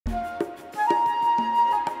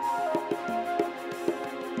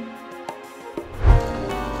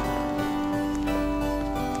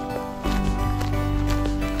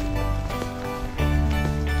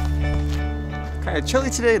kind of chilly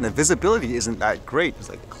today and the visibility isn't that great. There's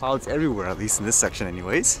like clouds everywhere, at least in this section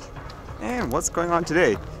anyways. And what's going on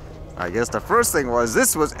today? I guess the first thing was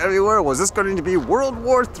this was everywhere. Was this going to be World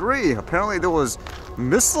War III? Apparently there was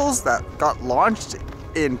missiles that got launched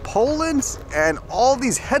in Poland, and all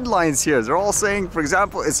these headlines here, they're all saying, for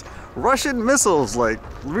example, it's Russian missiles. Like,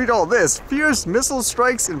 read all this. Fierce missile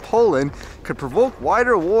strikes in Poland could provoke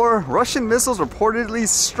wider war. Russian missiles reportedly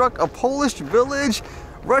struck a Polish village.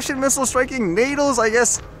 Russian missile striking NATO's, I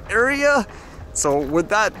guess, area. So would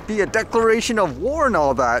that be a declaration of war and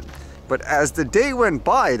all that? But as the day went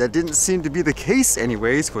by, that didn't seem to be the case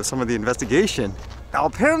anyways for some of the investigation. Now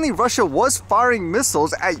apparently Russia was firing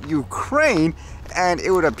missiles at Ukraine, and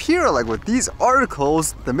it would appear like with these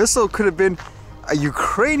articles, the missile could have been a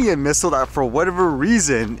Ukrainian missile that for whatever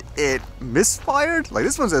reason it misfired. Like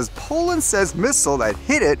this one says, Poland says missile that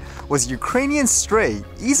hit it was Ukrainian stray,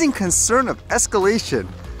 easing concern of escalation.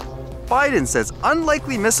 Biden says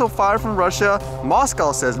unlikely missile fire from Russia.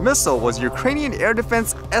 Moscow says missile was Ukrainian air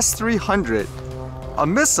defense S-300. A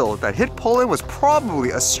missile that hit Poland was probably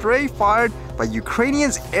a stray fired by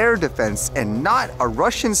Ukrainian's air defense and not a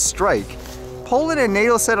Russian strike. Poland and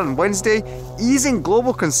NATO said on Wednesday, easing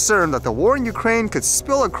global concern that the war in Ukraine could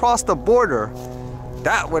spill across the border.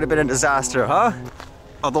 That would have been a disaster, huh?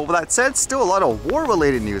 Although with that said, still a lot of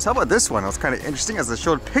war-related news. How about this one? It was kind of interesting as it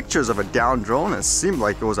showed pictures of a downed drone. It seemed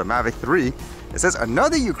like it was a Mavic 3. It says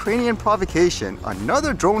another Ukrainian provocation,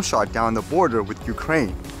 another drone shot down the border with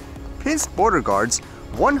Ukraine. Pinsk border guards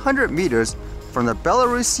 100 meters from the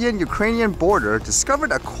Belarusian-Ukrainian border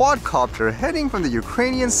discovered a quadcopter heading from the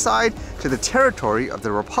Ukrainian side to the territory of the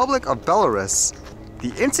Republic of Belarus.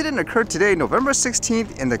 The incident occurred today, November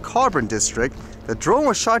 16th, in the Kharkiv district. The drone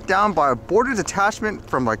was shot down by a border detachment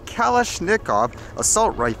from a Kalashnikov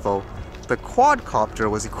assault rifle. The quadcopter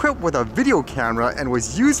was equipped with a video camera and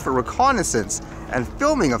was used for reconnaissance and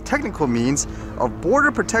filming of technical means of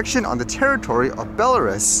border protection on the territory of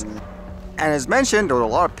Belarus. And as mentioned, there were a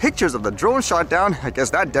lot of pictures of the drone shot down. I guess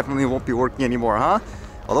that definitely won't be working anymore, huh?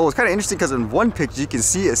 Although it was kind of interesting because in one picture you can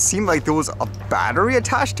see it seemed like there was a battery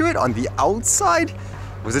attached to it on the outside.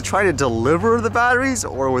 Was it trying to deliver the batteries,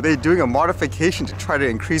 or were they doing a modification to try to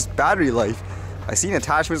increase battery life? I've seen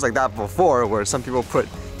attachments like that before where some people put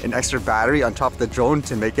an extra battery on top of the drone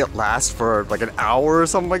to make it last for like an hour or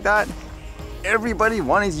something like that. Everybody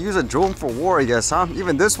wanting to use a drone for war, I guess, huh?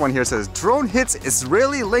 Even this one here says, drone hits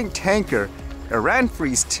Israeli-linked tanker. Iran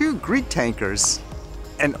frees 2 Greek tankers.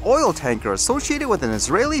 An oil tanker associated with an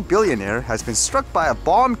Israeli billionaire has been struck by a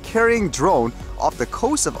bomb-carrying drone off the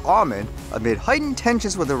coast of Oman amid heightened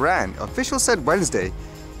tensions with Iran, officials said Wednesday.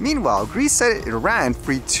 Meanwhile, Greece said Iran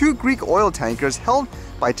freed 2 Greek oil tankers held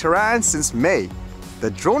by Tehran since May. The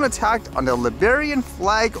drone attack on the Liberian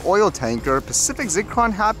flag oil tanker Pacific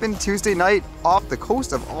Zikron happened Tuesday night off the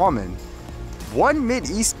coast of Oman. One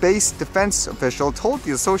Mideast-based defense official told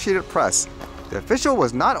the Associated Press. The official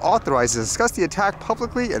was not authorized to discuss the attack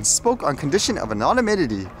publicly and spoke on condition of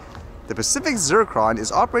anonymity. The Pacific Zircon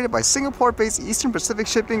is operated by Singapore-based Eastern Pacific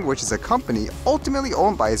Shipping, which is a company ultimately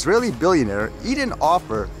owned by Israeli billionaire Eden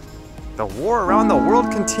Ofer. The war around the world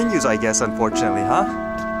continues, I guess, unfortunately, huh?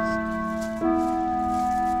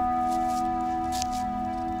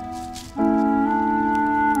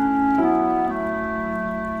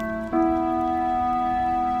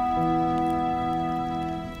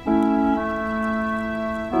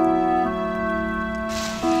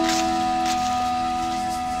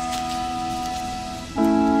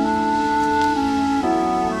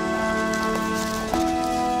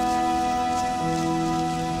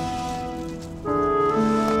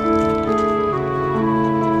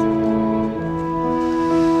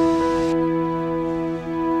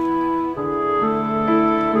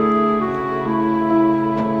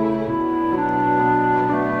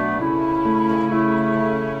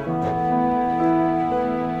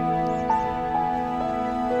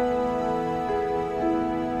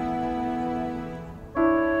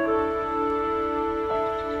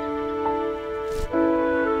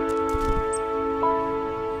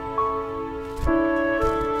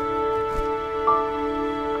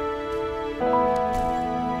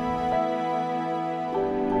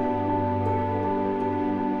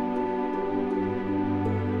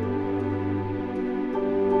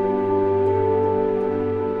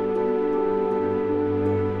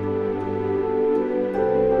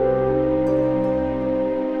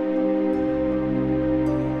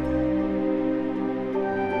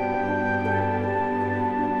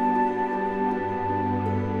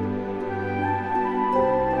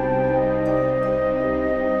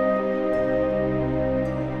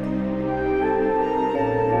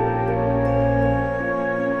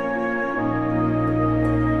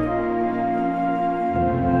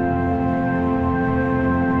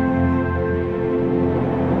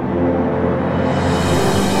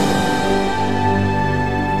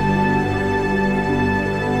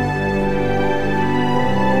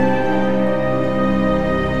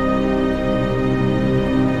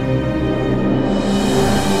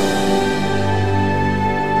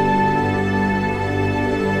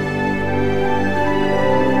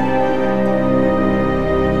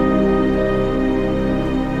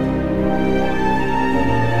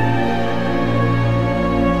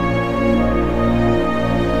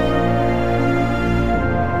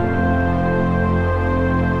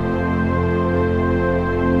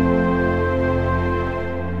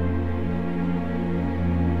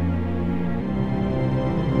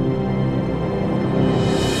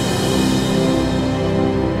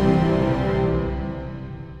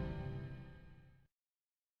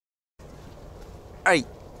 Alright,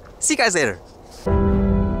 see you guys later.